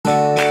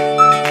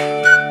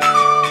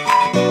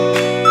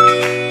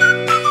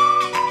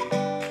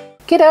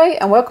G'day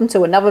and welcome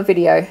to another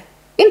video.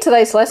 In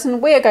today's lesson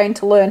we are going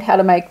to learn how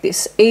to make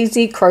this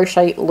easy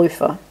crochet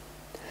loofah.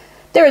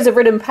 There is a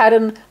written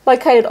pattern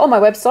located on my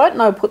website and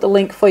I will put the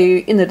link for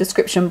you in the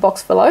description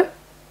box below.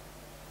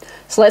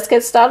 So let's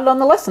get started on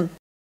the lesson.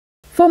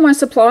 For my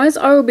supplies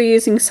I will be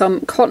using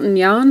some cotton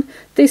yarn.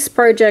 This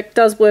project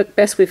does work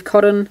best with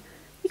cotton.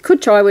 You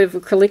could try with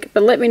acrylic,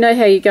 but let me know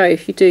how you go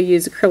if you do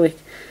use acrylic.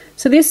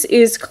 So this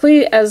is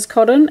clear as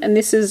cotton and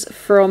this is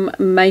from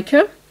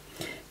Maker.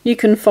 You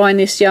can find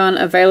this yarn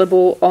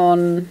available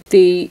on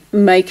the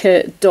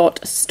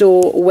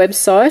maker.store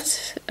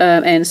website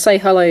and say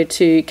hello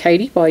to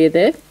Katie while you're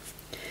there.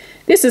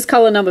 This is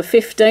colour number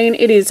 15.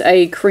 It is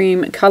a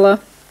cream colour.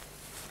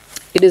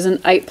 It is an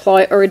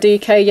 8-ply or a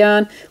DK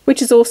yarn,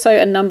 which is also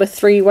a number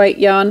 3 weight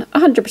yarn,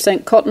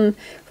 100% cotton,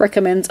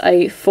 recommends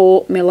a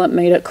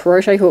 4mm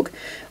crochet hook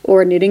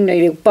or a knitting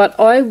needle. But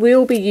I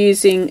will be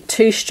using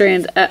two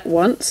strands at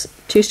once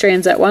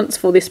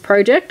for this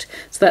project,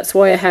 so that's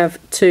why I have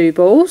 2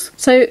 balls.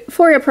 So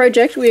for our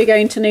project we are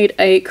going to need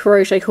a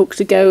crochet hook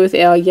to go with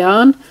our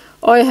yarn.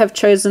 I have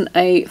chosen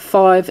a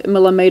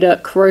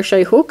 5mm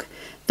crochet hook.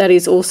 That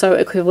is also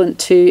equivalent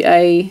to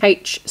a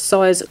H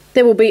size.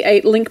 There will be a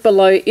link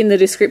below in the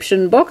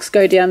description box.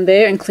 Go down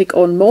there and click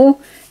on more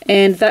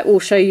and that will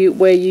show you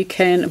where you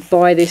can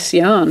buy this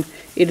yarn.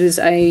 It is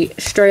an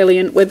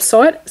Australian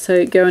website,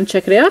 so go and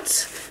check it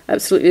out.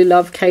 Absolutely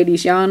love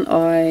Katie's yarn.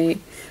 I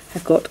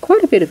have got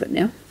quite a bit of it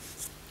now.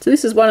 So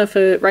this is one of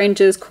her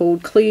ranges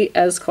called Clear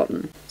as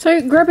Cotton.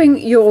 So grabbing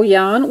your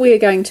yarn, we are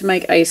going to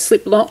make a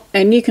slip knot,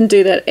 and you can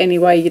do that any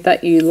way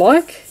that you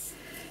like.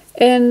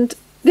 And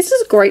this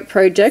is a great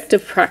project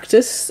of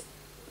practice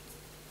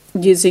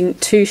using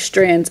 2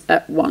 strands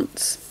at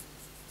once.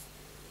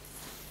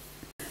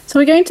 So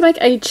we're going to make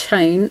a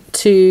chain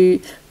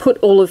to put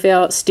all of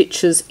our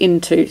stitches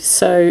into.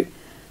 So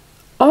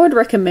I would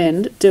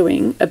recommend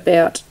doing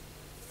about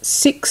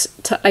 6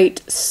 to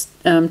 8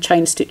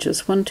 chain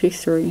stitches. 1, 2,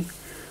 3,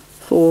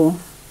 4,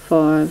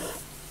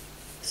 5,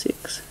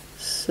 6,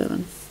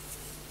 7,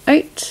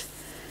 8,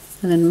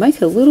 and then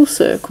make a little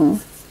circle.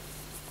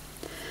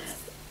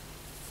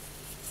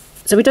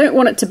 So we don't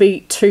want it to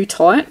be too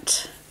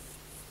tight.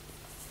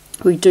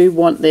 We do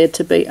want there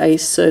to be a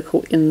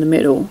circle in the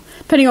middle.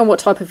 Depending on what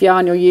type of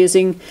yarn you're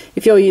using,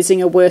 if you're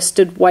using a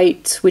worsted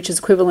weight, which is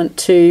equivalent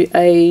to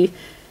a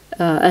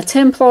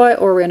 10-ply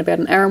or around about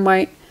an Aran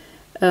weight,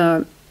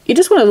 you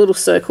just want a little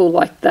circle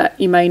like that.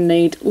 You may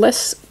need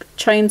less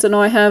chains than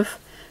I have,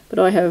 but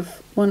I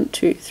have 1,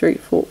 2, 3,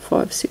 4,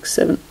 5, 6,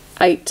 7,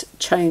 8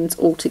 chains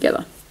all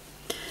together.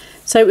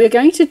 So we're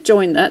going to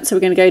join that. So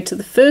we're going to go to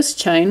the first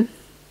chain.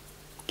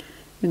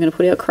 We're going to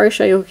put our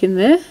crochet hook in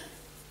there,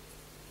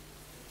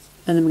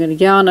 and then we're going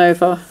to yarn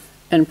over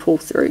and pull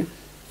through.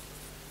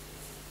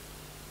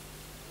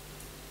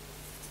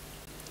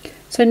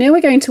 So now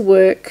we're going to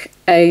work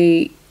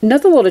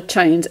another lot of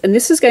chains, and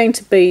this is going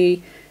to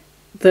be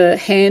the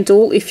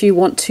handle if you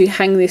want to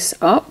hang this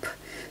up.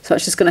 So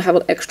it's just going to have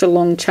an extra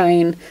long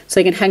chain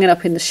so you can hang it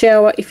up in the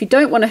shower. If you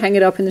don't want to hang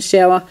it up in the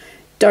shower,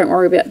 don't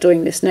worry about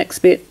doing this next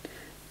bit.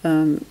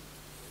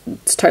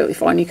 It's totally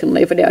fine, you can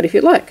leave it out if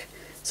you like.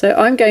 So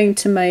I'm going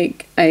to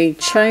make a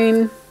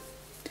chain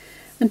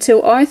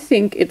until I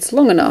think it's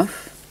long enough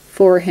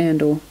for a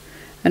handle.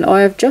 And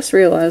I have just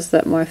realised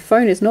that my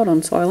phone is not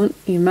on silent.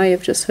 You may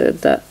have just heard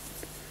that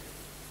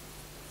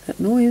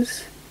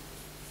noise.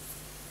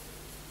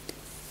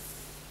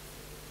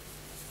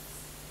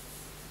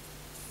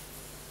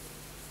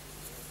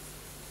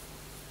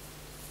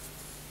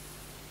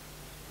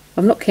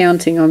 I'm not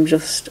counting, I'm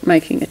just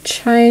making a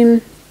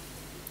chain.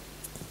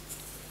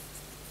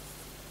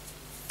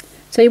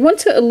 So you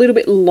want it a little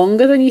bit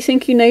longer than you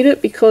think you need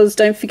it, because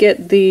don't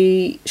forget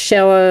the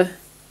shower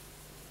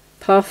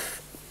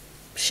puff,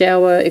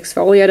 shower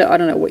exfoliator, I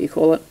don't know what you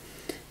call it,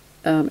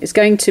 is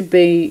going to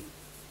be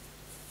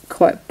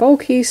quite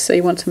bulky, so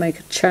you want to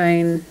make a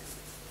chain.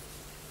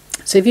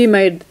 So if you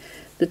made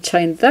the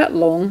chain that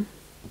long,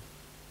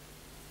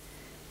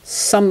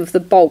 some of the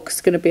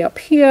bulk's going to be up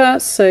here,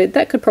 so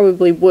that could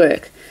probably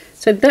work.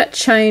 So that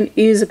chain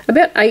is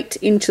about 8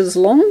 inches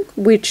long,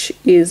 which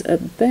is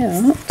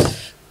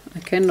about, I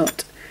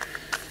cannot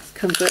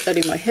convert that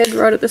in my head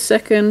right at the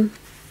second.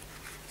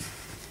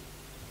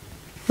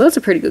 Well, that's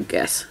a pretty good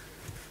guess.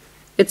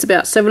 It's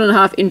about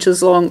 7.5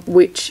 inches long,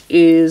 which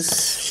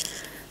is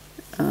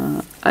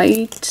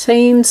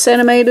 18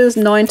 centimeters,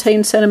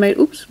 19 centimeters,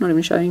 oops, not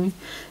even showing you,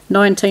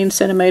 19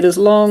 centimeters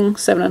long,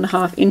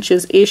 7.5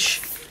 inches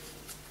ish.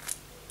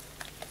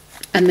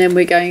 And then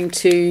we're going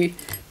to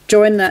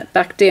join that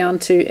back down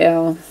to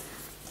our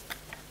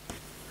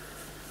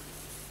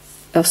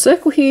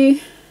circle here,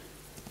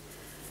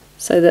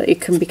 so that it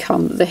can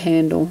become the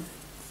handle.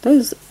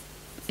 Those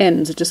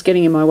ends are just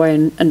getting in my way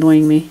and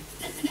annoying me.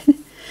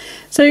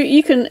 So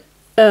you can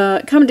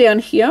come down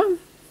here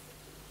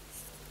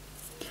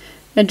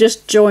and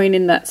just join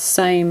in that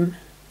same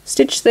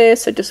stitch there.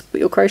 So just put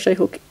your crochet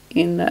hook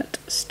in that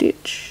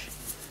stitch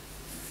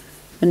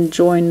and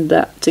join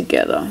that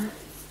together.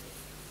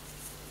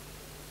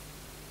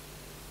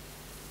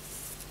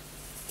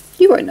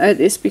 won't know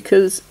this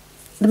because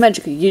the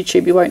magic of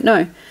YouTube, you won't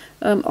know.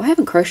 I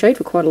haven't crocheted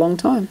for quite a long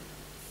time.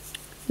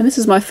 And this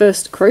is my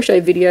first crochet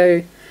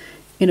video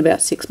in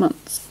about 6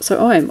 months.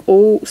 So I am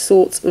all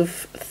sorts of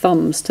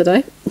thumbs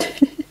today.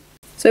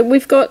 So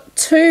we've got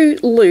 2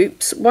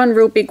 loops, one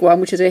real big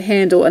one, which is a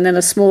handle, and then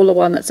a smaller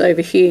one that's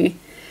over here.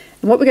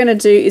 And what we're going to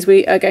do is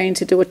we are going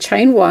to do a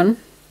chain 1,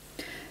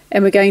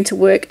 and we're going to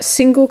work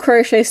single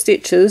crochet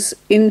stitches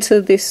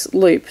into this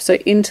loop, so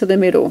into the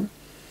middle.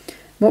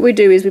 What we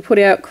do is we put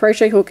our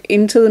crochet hook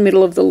into the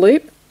middle of the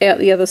loop, out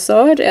the other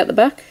side, out the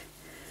back,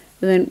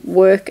 and then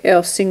work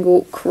our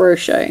single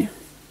crochet.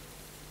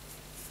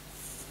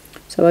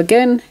 So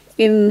again,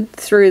 in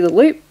through the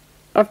loop,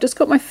 I've just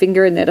got my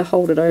finger in there to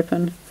hold it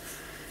open.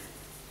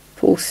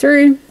 Pull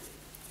through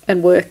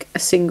and work a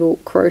single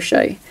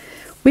crochet.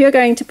 We are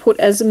going to put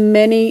as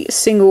many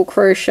single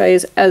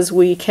crochets as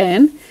we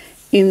can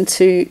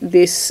into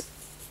this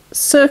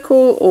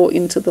circle or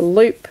into the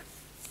loop.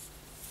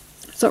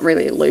 It's not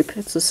really a loop,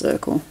 it's a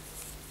circle.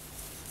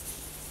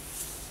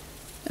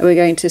 And we're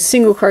going to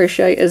single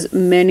crochet as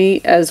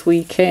many as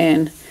we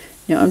can.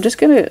 Now I'm just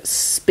going to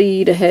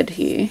speed ahead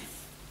here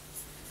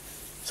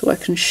so I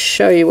can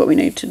show you what we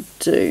need to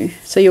do.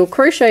 So you'll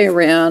crochet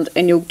around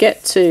and you'll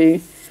get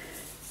to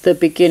the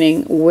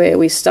beginning where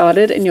we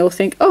started and you'll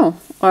think, oh,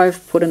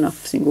 I've put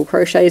enough single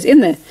crochets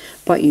in there,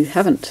 but you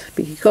haven't,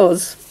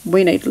 because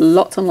we need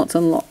lots and lots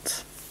and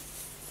lots.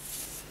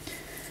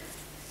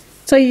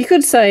 So you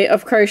could say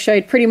I've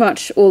crocheted pretty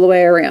much all the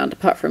way around,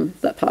 apart from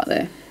that part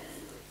there.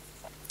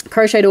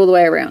 Crocheted all the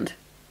way around,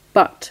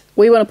 but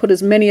we want to put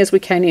as many as we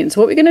can in. So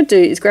what we're going to do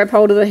is grab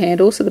hold of the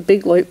handle, so the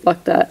big loop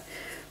like that.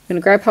 We're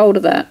going to grab hold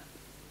of that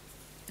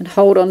and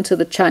hold on to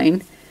the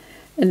chain.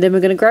 And then we're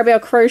going to grab our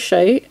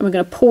crochet and we're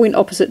going to pull in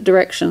opposite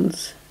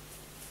directions.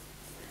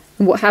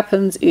 And what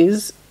happens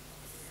is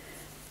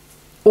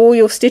all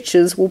your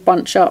stitches will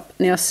bunch up.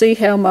 Now see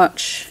how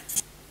much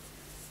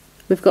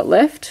we've got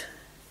left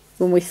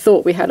when we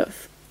thought we had it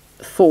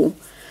full.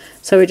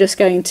 So we're just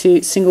going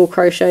to single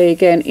crochet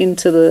again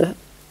into the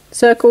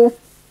circle.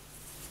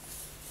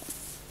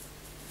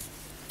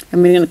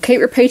 And we're going to keep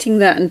repeating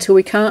that until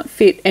we can't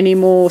fit any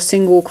more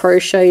single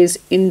crochets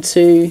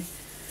into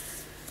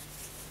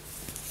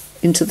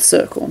the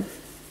circle.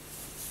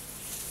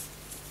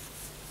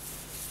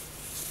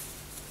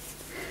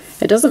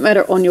 It doesn't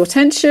matter on your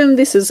tension,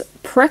 this is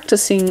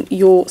practicing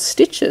your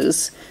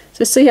stitches.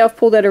 So see how I've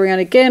pulled that around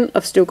again,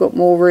 I've still got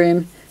more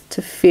room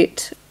to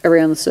fit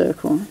around the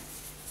circle.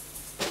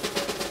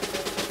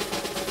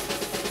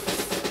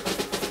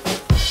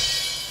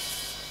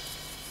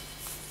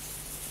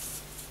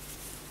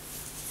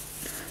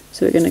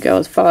 So we're going to go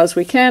as far as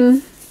we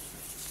can.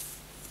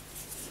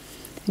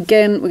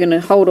 Again, we're going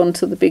to hold on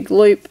to the big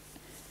loop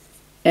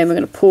and we're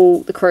going to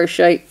pull the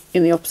crochet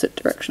in the opposite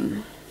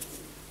direction.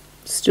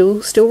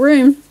 Still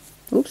room.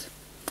 Oops.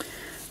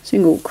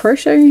 Single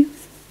crochet.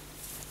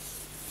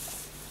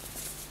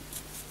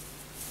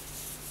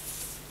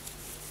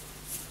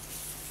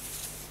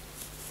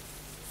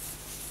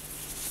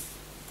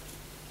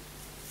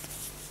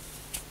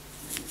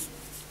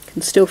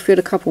 Can still fit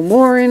a couple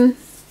more in.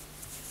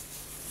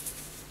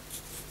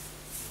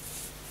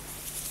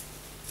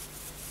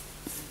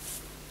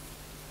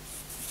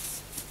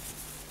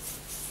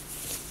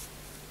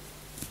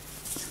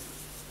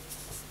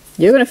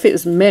 You're going to fit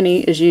as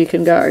many as you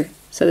can go.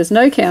 So there's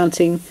no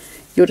counting,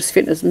 you'll just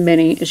fit as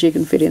many as you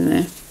can fit in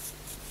there.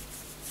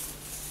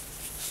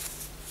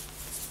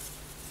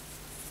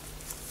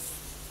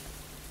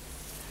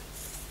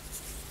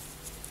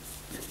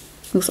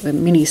 Looks like a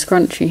mini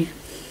scrunchie.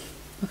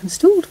 I can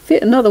still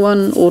fit another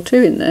 1 or 2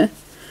 in there.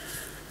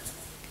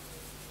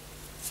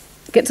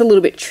 It gets a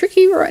little bit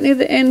tricky right near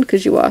the end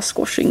because you are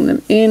squashing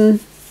them in.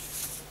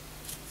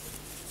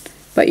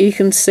 But you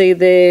can see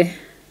there,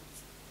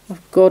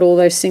 I've got all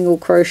those single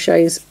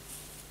crochets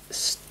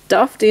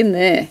stuffed in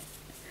there.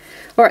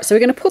 Alright, so we're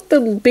going to put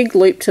the big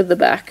loop to the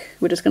back.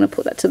 We're just going to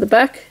put that to the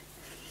back.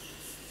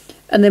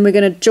 And then we're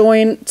going to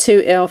join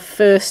to our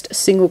first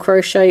single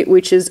crochet,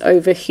 which is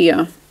over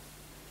here.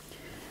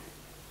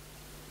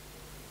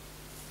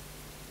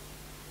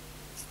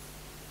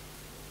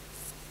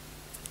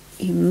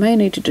 You may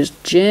need to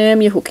just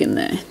jam your hook in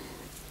there.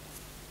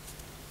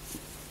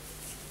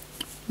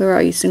 Where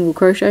are you, single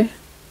crochet?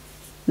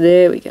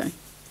 There we go.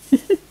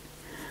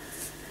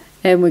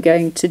 And we're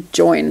going to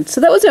join.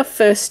 So that was our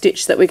first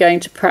stitch that we're going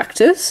to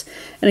practice.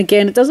 And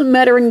again, it doesn't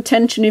matter in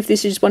tension if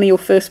this is one of your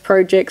first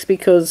projects,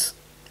 because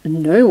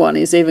no one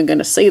is even going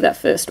to see that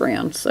first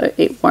round, so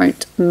it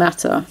won't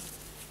matter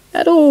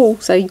at all.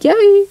 So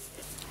yay!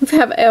 We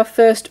have our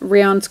first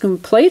rounds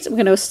complete. We're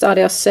going to start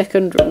our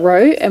second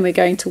row and we're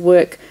going to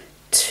work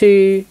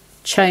 2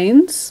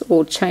 chains,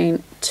 or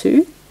chain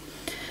 2,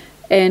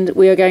 and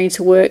we are going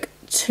to work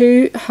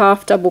 2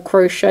 half double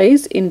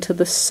crochets into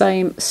the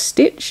same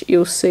stitch.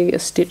 You'll see a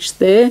stitch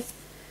there. So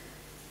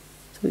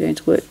we're going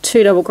to work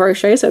 2 double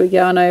crochets. So we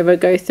yarn over,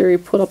 go through,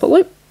 pull up a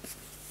loop,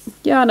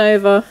 yarn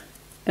over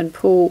and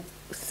pull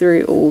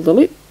through all the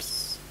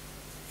loops,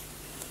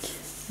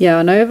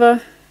 yarn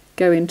over,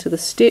 go into the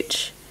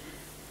stitch,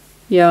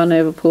 yarn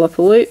over, pull up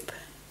a loop,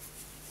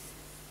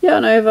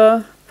 yarn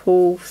over,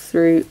 pull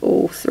through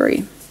all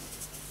 3.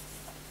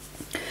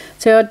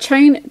 So our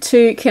chain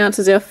 2 counts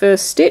as our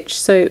first stitch,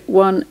 so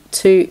 1,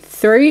 2,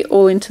 3,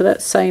 all into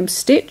that same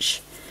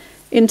stitch.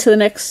 Into the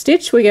next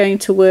stitch we're going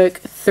to work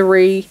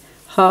 3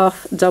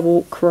 half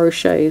double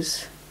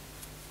crochets.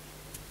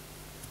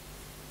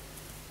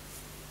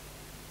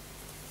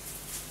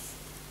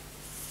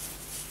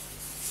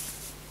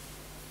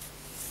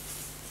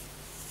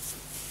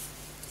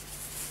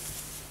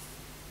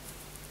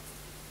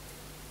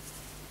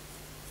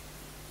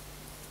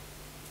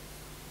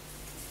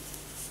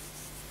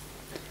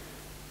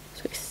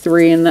 So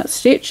 3 in that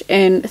stitch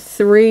and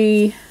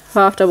 3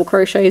 half double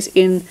crochets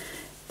in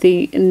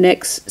the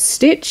next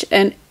stitch,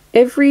 and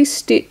every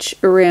stitch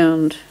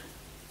around.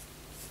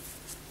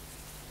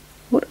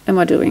 What am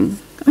I doing?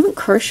 I haven't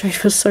crocheted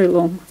for so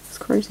long. It's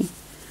crazy.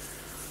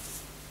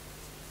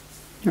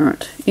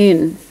 Alright,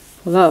 in,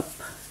 pull up.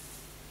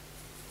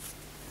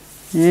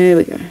 There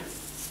we go.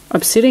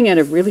 I'm sitting at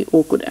a really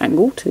awkward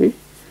angle too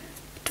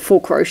for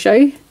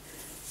crochet.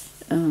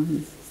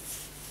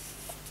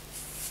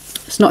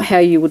 It's not how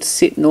you would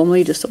sit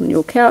normally, just on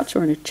your couch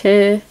or in a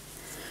chair.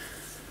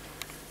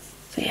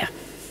 So yeah.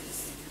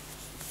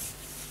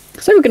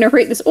 So we're going to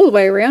repeat this all the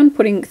way around,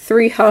 putting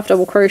 3 half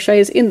double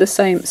crochets in the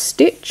same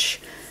stitch,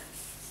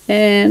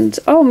 and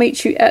I'll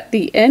meet you at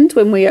the end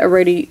when we are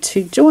ready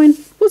to join.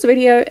 Pause the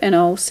video and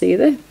I'll see you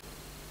there.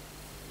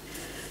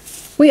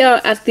 We are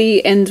at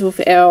the end of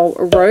our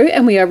row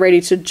and we are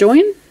ready to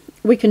join.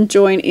 We can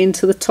join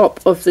into the top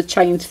of the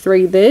chain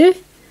 3 there.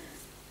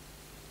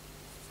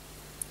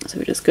 So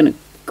we're just going to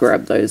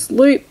grab those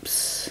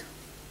loops.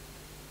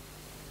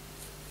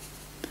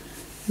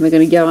 And we're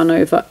going to yarn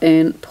over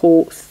and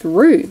pull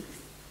through.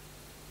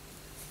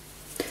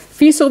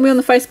 If you saw me on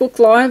the Facebook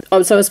Live,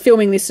 so I was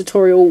filming this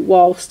tutorial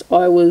whilst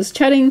I was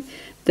chatting,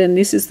 then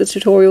this is the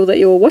tutorial that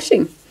you're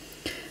watching.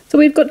 So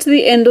we've got to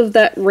the end of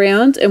that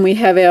round and we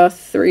have our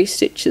 3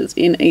 stitches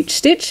in each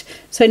stitch.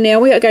 So now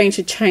we are going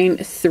to chain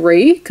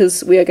 3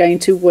 because we are going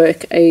to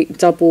work a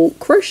double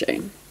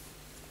crochet.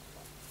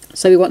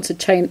 So we want to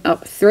chain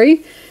up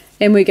 3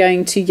 and we're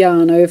going to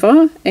yarn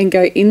over and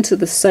go into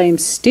the same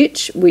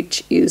stitch,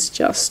 which is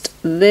just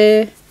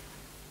there.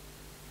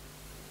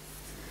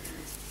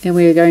 And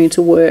we are going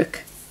to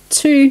work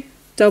 2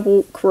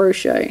 double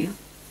crochet.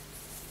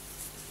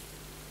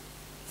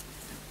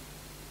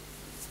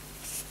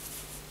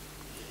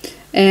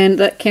 And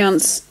that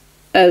counts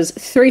as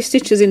 3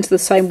 stitches into the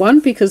same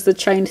one because the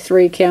chain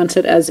 3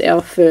 counted as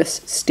our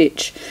first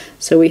stitch.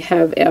 So we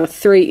have our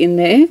 3 in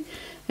there,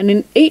 and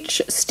in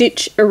each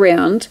stitch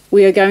around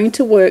we are going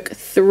to work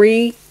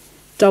 3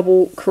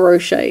 double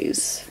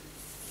crochets.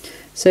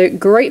 So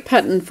great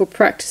pattern for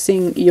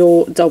practicing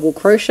your double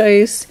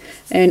crochets,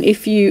 and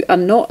if you are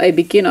not a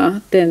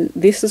beginner then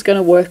this is going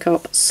to work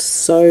up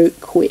so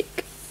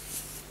quick.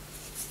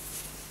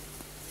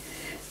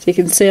 So you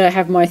can see I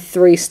have my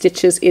 3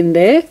 stitches in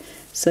there.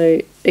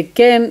 So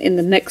again, in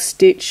the next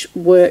stitch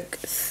work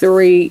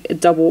 3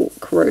 double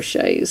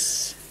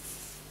crochets.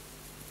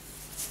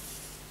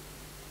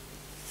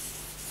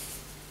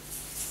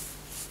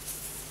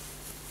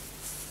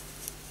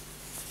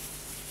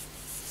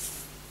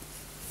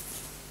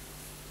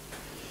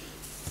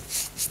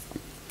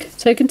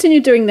 So continue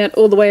doing that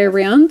all the way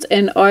around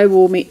and I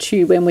will meet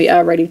you when we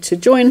are ready to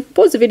join.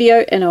 Pause the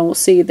video and I'll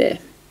see you there.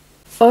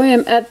 I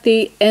am at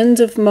the end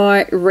of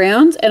my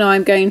round and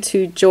I'm going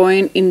to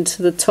join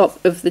into the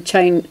top of the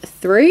chain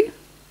 3.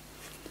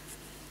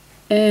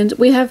 And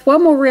we have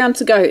one more round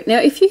to go. Now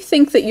if you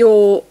think that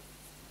your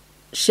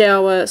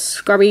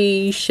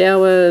Scrubby,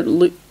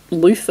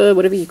 Luffa,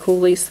 whatever you call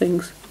these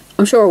things,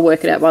 I'm sure I'll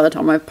work it out by the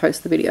time I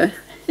post the video.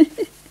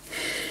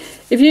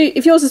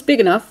 If yours is big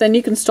enough, then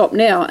you can stop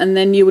now and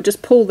then you will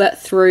just pull that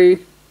through,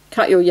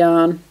 cut your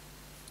yarn,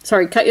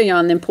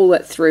 then pull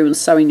that through and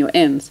sew in your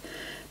ends.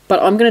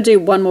 But I'm going to do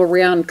one more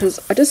round because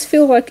I just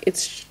feel like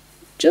it's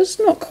just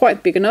not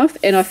quite big enough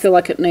and I feel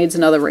like it needs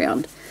another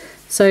round.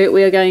 So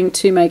we are going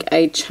to make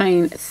a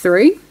chain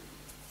 3.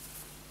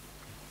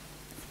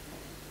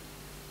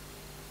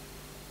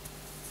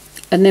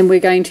 And then we're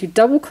going to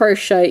double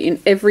crochet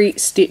in every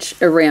stitch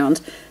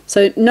around.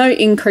 So no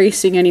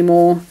increasing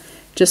anymore.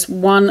 Just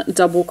 1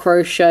 double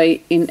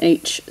crochet in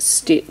each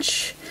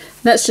stitch.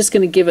 That's just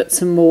going to give it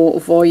some more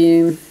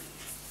volume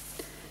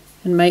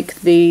and make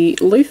the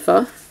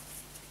loofah,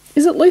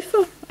 is it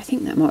loofah? I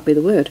think that might be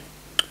the word.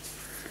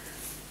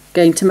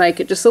 Going to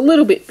make it just a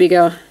little bit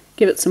bigger,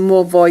 give it some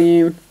more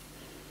volume,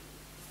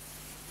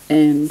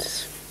 and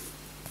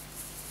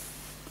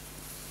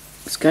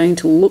it's going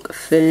to look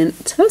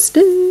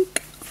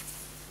fantastic.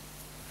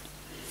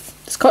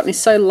 This cotton is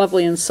so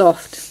lovely and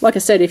soft. Like I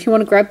said, if you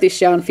want to grab this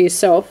yarn for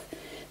yourself,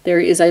 there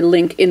is a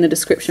link in the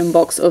description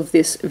box of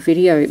this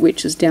video,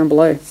 which is down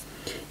below.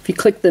 If you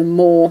click the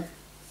more,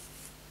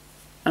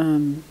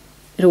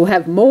 it'll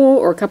have more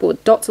or a couple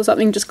of dots or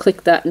something. Just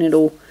click that and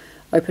it'll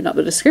open up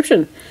the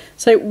description.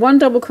 So 1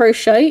 double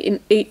crochet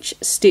in each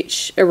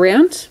stitch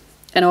around,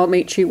 and I'll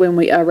meet you when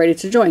we are ready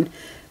to join.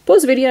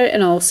 Pause the video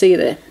and I'll see you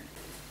there.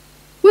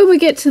 When we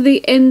get to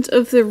the end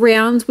of the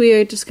round, we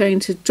are just going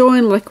to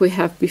join like we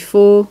have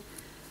before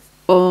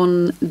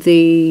on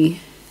the,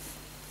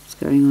 what's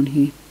going on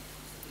here?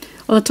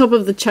 On the top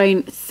of the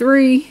chain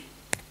 3.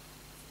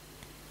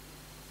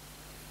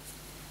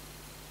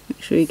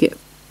 Make sure you get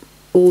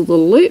all the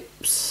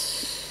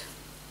loops.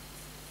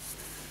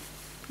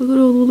 I've got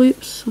all the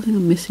loops. I think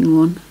I'm missing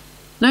one.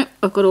 No,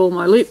 I've got all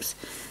my loops.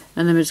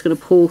 And then we're just going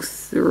to pull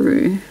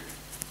through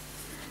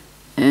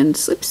and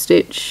slip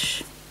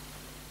stitch.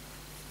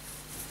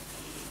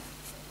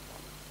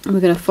 And we're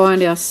going to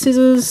find our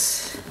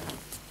scissors.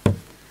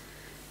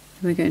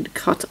 We're going to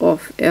cut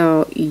off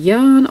our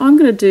yarn. I'm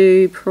going to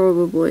do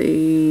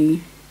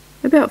probably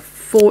about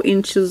 4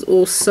 inches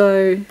or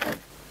so.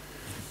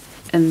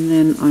 And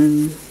then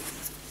I'm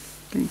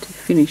going to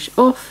finish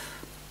off.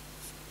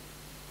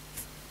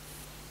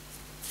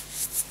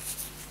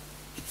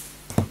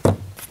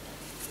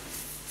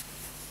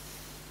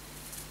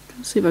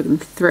 See if I can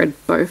thread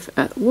both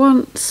at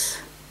once.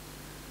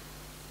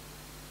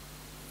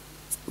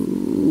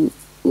 Ooh,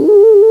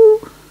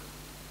 ooh.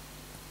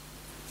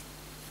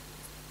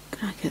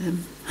 Can I get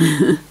them?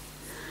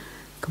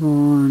 Come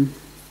on.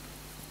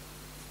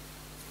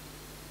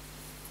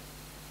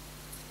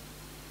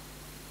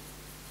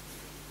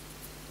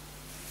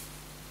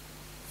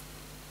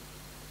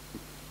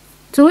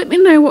 So let me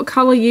know what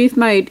colour you've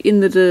made in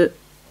the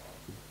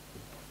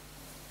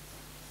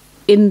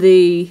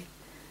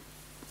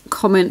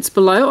comments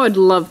below. I'd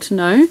love to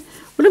know.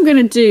 What I'm going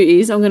to do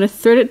is I'm going to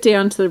thread it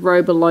down to the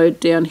row below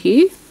down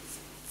here.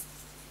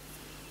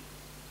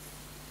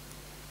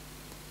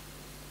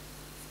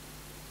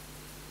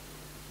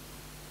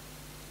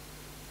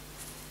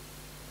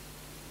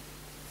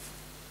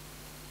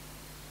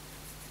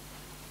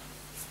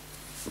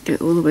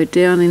 Get all the way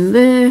down in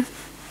there.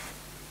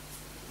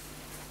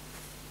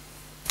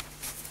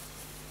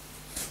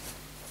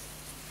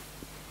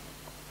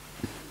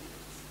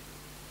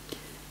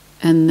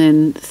 And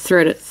then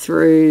thread it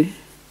through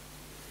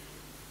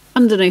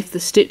underneath the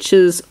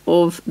stitches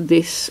of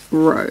this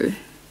row.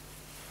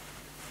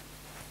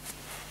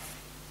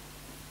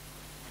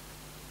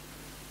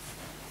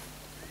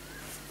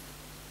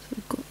 So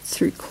I've got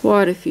through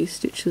quite a few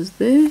stitches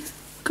there.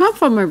 Can't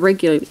find my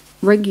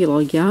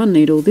regular yarn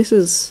needle. This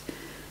is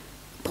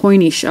a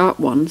pointy sharp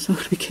one, so I've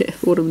got to be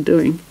careful what I'm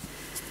doing.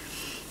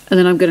 And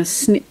then I'm going to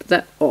snip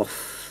that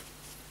off.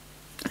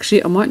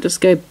 Actually, I might just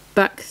go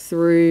back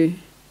through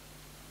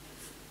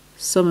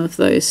some of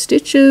those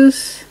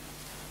stitches.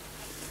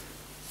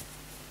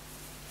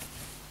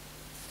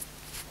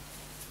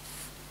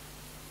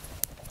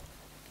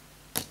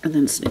 And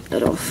then snip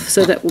that off,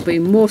 so that will be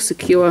more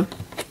secure.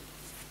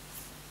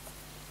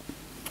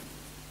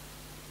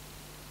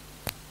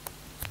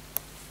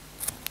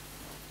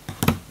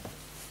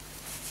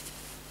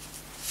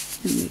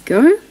 There we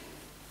go.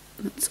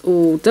 That's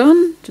all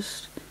done.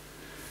 Just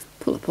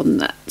pull up on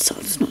that so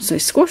it's not so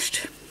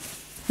squashed.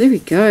 There we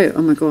go.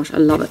 Oh my gosh, I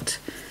love it.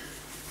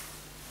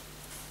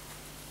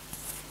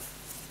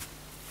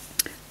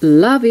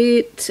 Love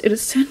it. It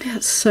has turned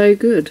out so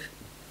good.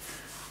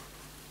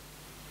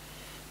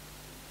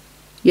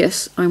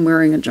 Yes, I'm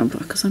wearing a jumper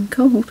because I'm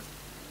cold.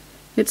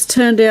 It's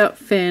turned out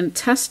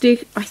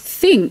fantastic. I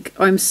think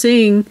I'm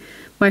seeing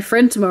my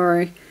friend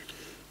tomorrow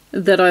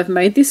that I've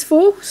made this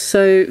for.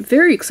 So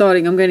very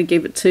exciting. I'm going to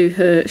give it to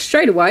her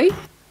straight away.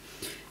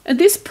 And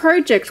this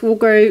project will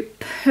go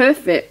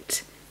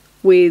perfect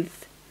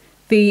with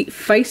the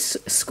face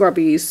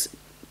scrubbies.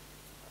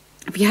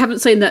 If you haven't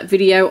seen that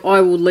video,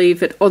 I will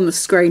leave it on the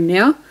screen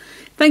now.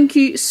 Thank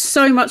you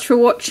so much for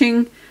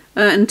watching.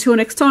 Until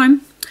next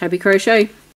time, happy crochet.